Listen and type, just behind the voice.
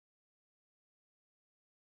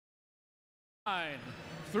9,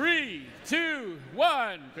 3, 2,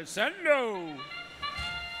 1, crescendo.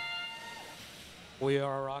 We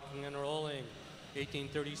are rocking and rolling.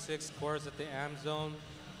 1836 scores at the AM zone.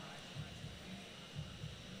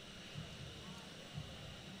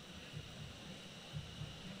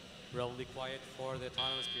 Relatively quiet for the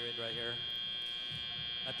autonomous period right here.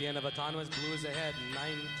 At the end of autonomous, blue is ahead,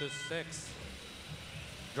 9-6.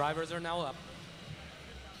 Drivers are now up.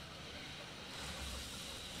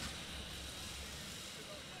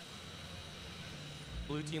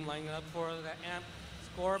 Blue team lining up for the amp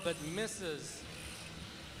score, but misses.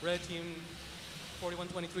 Red team,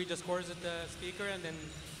 41-23, just scores at the speaker, and then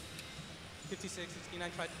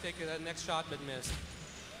 56-69 tried to take the next shot, but missed.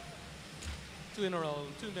 2 in a row,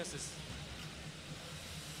 2 misses.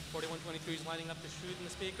 41-23 is lining up to shoot in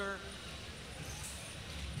the speaker.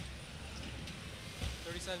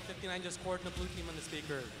 37-59 just scored in the blue team on the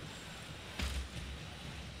speaker.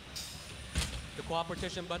 The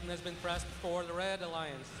cooperation button has been pressed for the Red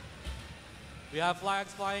Alliance. We have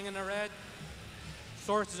flags flying in the red.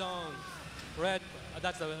 Source zone. Red,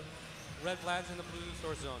 that's the red flags in the blue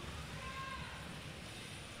source zone.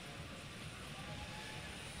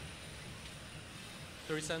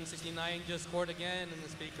 .37-69 just scored again in the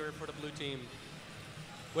speaker for the blue team.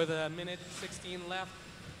 With a minute 16 left,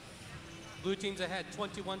 blue team's ahead,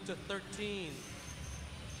 21-13.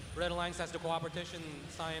 Red Alliance has the cooperation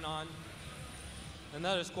sign on.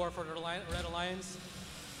 Another score for the Red Alliance.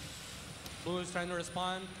 Blue is trying to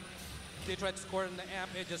respond. They tried to score in the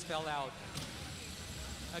amp, it just fell out.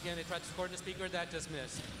 Again, they tried to score in the speaker, that just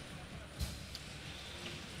missed.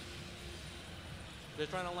 They're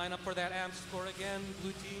trying to line up for that amp score again,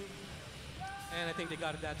 blue team. And I think they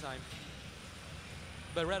got it that time.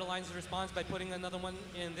 But Red Alliance responds by putting another one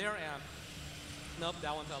in their amp. Nope,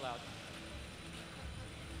 that one fell out.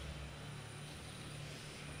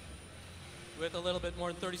 With a little bit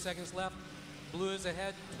more than 30 seconds left, blue is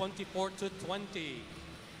ahead 24-20.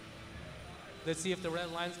 Let's see if the Red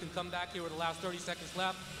Alliance can come back here with the last 30 seconds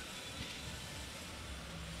left.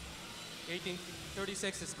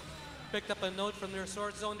 1836 has picked up a note from their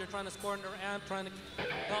source zone. They're trying to score in their amp, trying to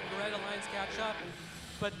help the Red Alliance catch up.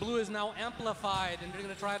 But blue is now amplified, and they're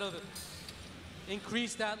going to try to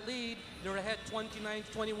increase that lead. They're ahead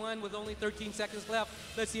 29-21 with only 13 seconds left.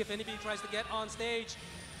 Let's see if anybody tries to get on stage.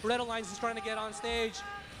 Red Alliance is trying to get on stage.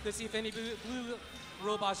 Let's see if any blue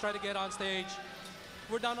robots try to get on stage.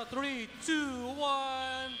 We're down to 3, 2,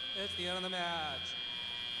 1. It's the end of the match.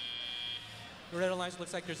 The Red Alliance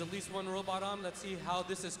looks like there's at least one robot on. Let's see how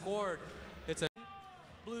this is scored. It's a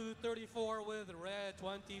blue 34 with red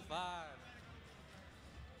 25.